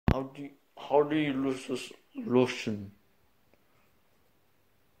how do you lose this lotion?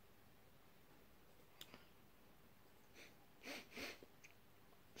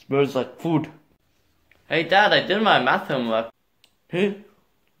 Smells like food. Hey Dad, I did my math homework. Hey,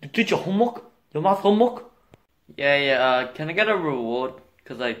 you did your homework? Your math homework? Yeah, can I get a reward?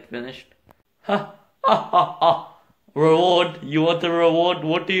 Cause I finished. Ha ha ha ha. Reward? You want a reward?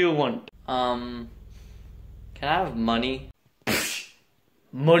 What do you want? Can I have money?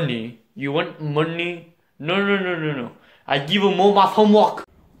 Money? You want money? No. I give you more math homework.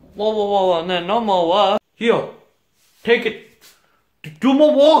 Whoa, no more work. Here, take it. Do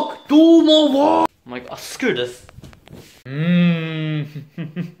more work. Do more work. I'm like, screw this.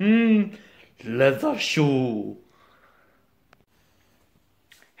 Leather shoe.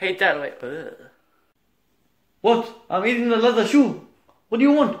 Hey Dad, wait. What? I'm eating the leather shoe. What do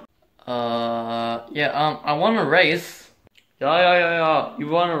you want? I want a race. Yeah. You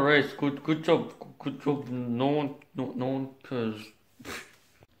want a race? Good job. No one cares.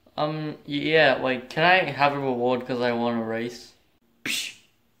 Yeah. Wait. Can I have a reward because I want a race? Psh,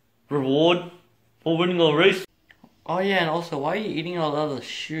 reward for winning a race? Oh yeah, and also, why are you eating a leather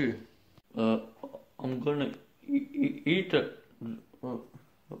shoe? I'm gonna eat it.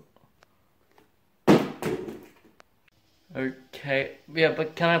 Okay, yeah,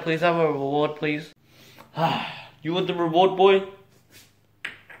 but can I please have a reward, please? You want the reward, boy?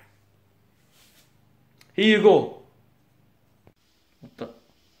 Here you go. What the?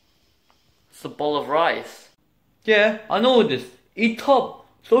 It's a bowl of rice. Yeah, I know this. Eat up,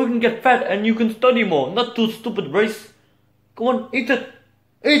 so you can get fat and you can study more. Not too stupid race. Come on, eat it.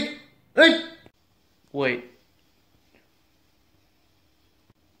 Eat. Wait.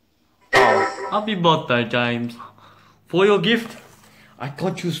 Oh, happy birthday, James. For your gift, I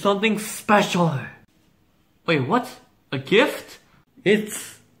got you something special. Wait, what? A gift?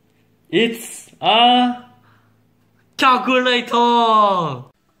 It's a calculator.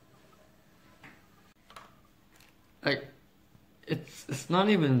 It's not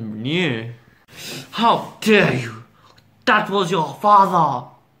even new. How dare you? That was your father.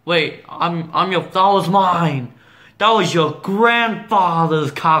 Wait, that was mine. That was your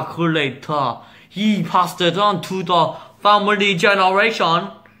grandfather's calculator. He passed it on to the family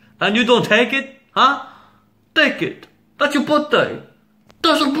generation. And you don't take it? Huh? Take it. That's your birthday.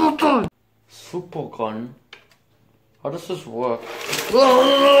 Super gun? How does this work?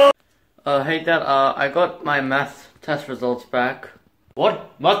 Hey Dad, I got my math test results back.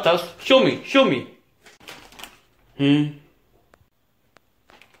 What? Math test? Show me.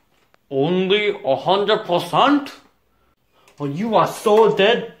 Only 100%? Oh, you are so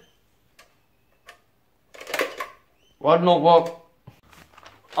dead. What not work?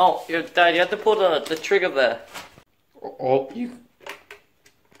 Oh, Dad, you have to pull the trigger there. Oh,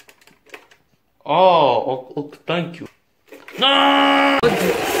 thank you. No!